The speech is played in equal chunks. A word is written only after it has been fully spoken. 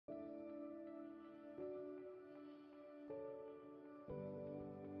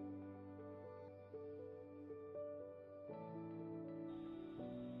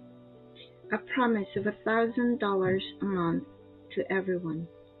A promise of $1,000 a month to everyone.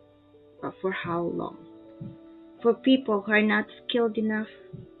 But for how long? For people who are not skilled enough,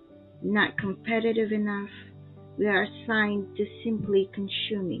 not competitive enough, we are assigned to simply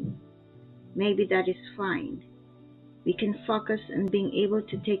consuming. Maybe that is fine. We can focus on being able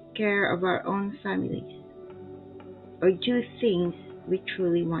to take care of our own families or do things we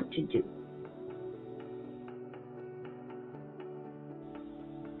truly want to do.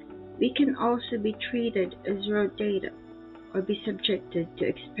 We can also be treated as raw data or be subjected to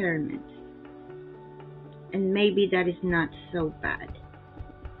experiments. And maybe that is not so bad.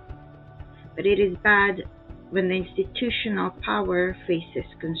 But it is bad when the institutional power faces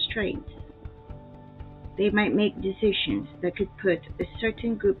constraints. They might make decisions that could put a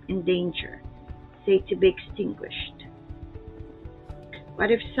certain group in danger, say to be extinguished.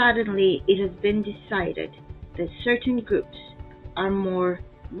 What if suddenly it has been decided that certain groups are more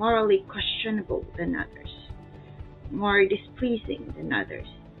morally questionable than others, more displeasing than others,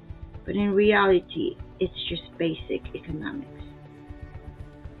 but in reality it's just basic economics?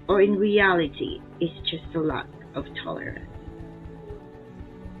 Or in reality it's just a lack of tolerance?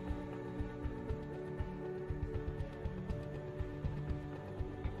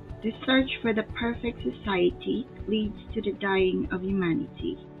 The search for the perfect society leads to the dying of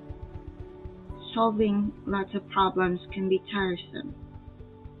humanity. Solving lots of problems can be tiresome.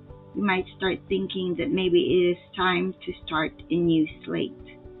 We might start thinking that maybe it is time to start a new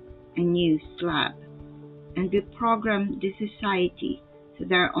slate, a new slab, and reprogram the society so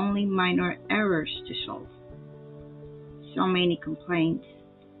there are only minor errors to solve. So many complaints.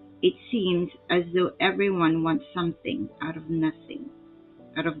 It seems as though everyone wants something out of nothing,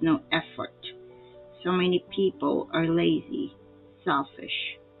 out of no effort. So many people are lazy,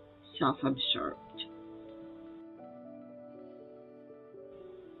 selfish, self-absorbed.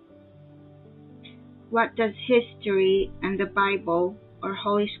 What does history and the Bible or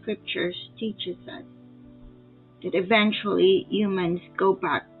Holy Scriptures teach us? That eventually humans go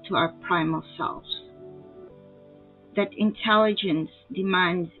back to our primal selves. That intelligence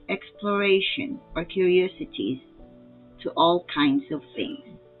demands exploration or curiosities to all kinds of things.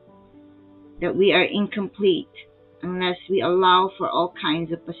 That we are incomplete unless we allow for all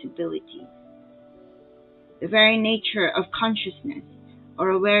kinds of possibilities. The very nature of consciousness or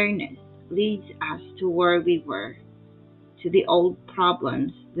awareness leads us to where we were, to the old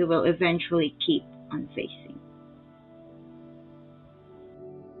problems we will eventually keep on facing.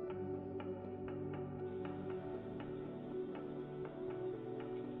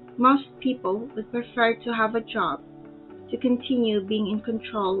 Most people would prefer to have a job, to continue being in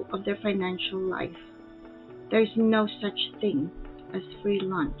control of their financial life. There's no such thing as free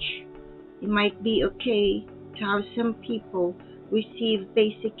lunch. It might be okay to have some people receive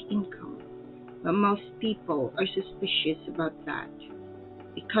basic income, but most people are suspicious about that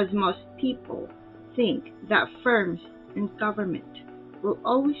because most people think that firms and government will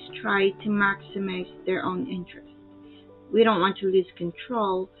always try to maximize their own interests. We don't want to lose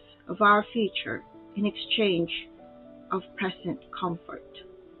control of our future in exchange of present comfort.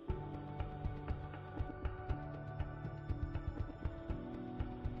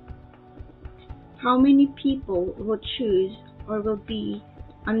 How many people will choose or will be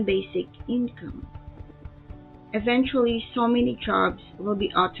on basic income? Eventually, so many jobs will be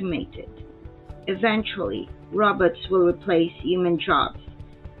automated. Eventually, robots will replace human jobs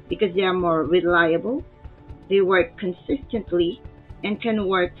because they are more reliable, they work consistently, and can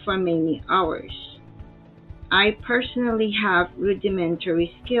work for many hours. I personally have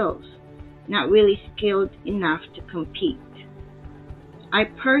rudimentary skills, not really skilled enough to compete. I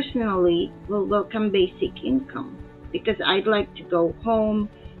personally will welcome basic income because I'd like to go home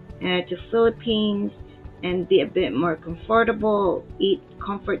to Philippines and be a bit more comfortable, eat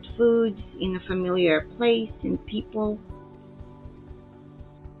comfort foods in a familiar place and people.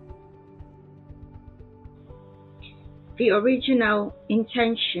 The original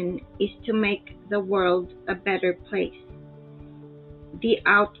intention is to make the world a better place. The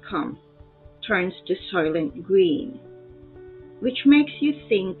outcome turns to soylent green, which makes you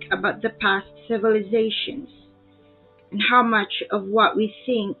think about the past civilizations and how much of what we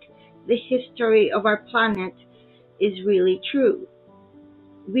think the history of our planet is really true.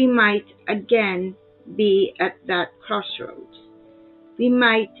 We might again be at that crossroads. We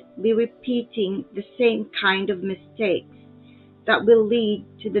might be repeating the same kind of mistakes that will lead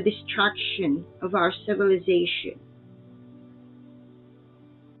to the destruction of our civilization.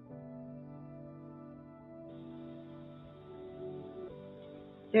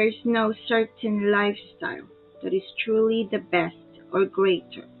 There is no certain lifestyle that is truly the best or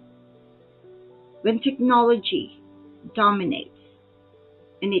greater. When technology dominates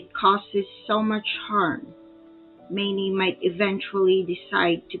and it causes so much harm, many might eventually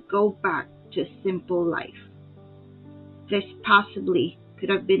decide to go back to a simple life. This possibly could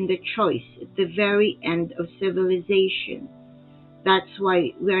have been the choice at the very end of civilization. That's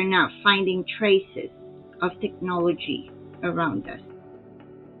why we are not finding traces of technology around us.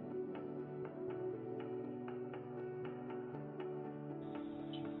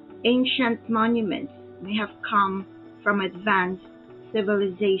 Ancient monuments may have come from advanced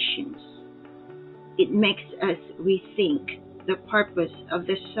civilizations. It makes us rethink the purpose of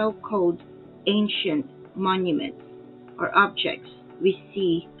the so-called ancient monuments or objects we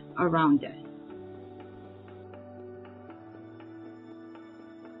see around us.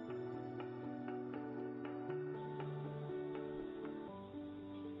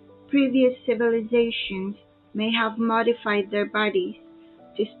 Previous civilizations may have modified their bodies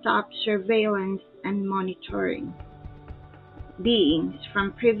to stop surveillance and monitoring. Beings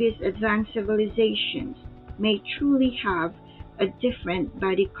from previous advanced civilizations may truly have a different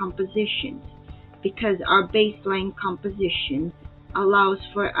body compositions because our baseline composition allows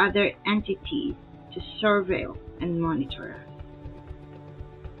for other entities to surveil and monitor us.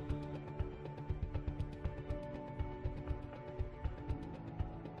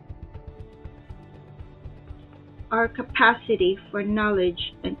 Our capacity for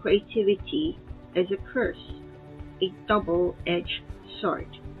knowledge and creativity is a curse, a double-edged sword.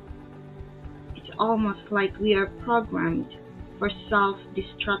 It's almost like we are programmed for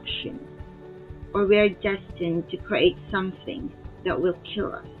self-destruction, or we are destined to create something that will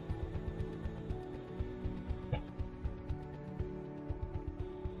kill us.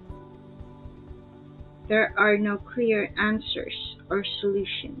 There are no clear answers or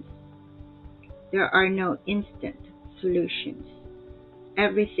solutions. There are no instant solutions.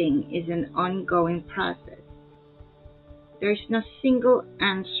 Everything is an ongoing process. There is no single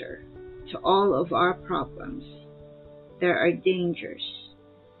answer to all of our problems. There are dangers.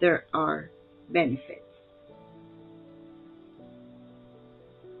 There are benefits.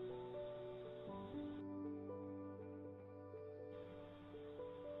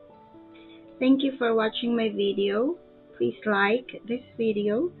 Thank you for watching my video. Please like this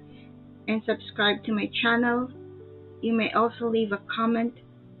video and subscribe to my channel. You may also leave a comment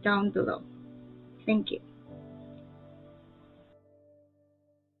down below. Thank you.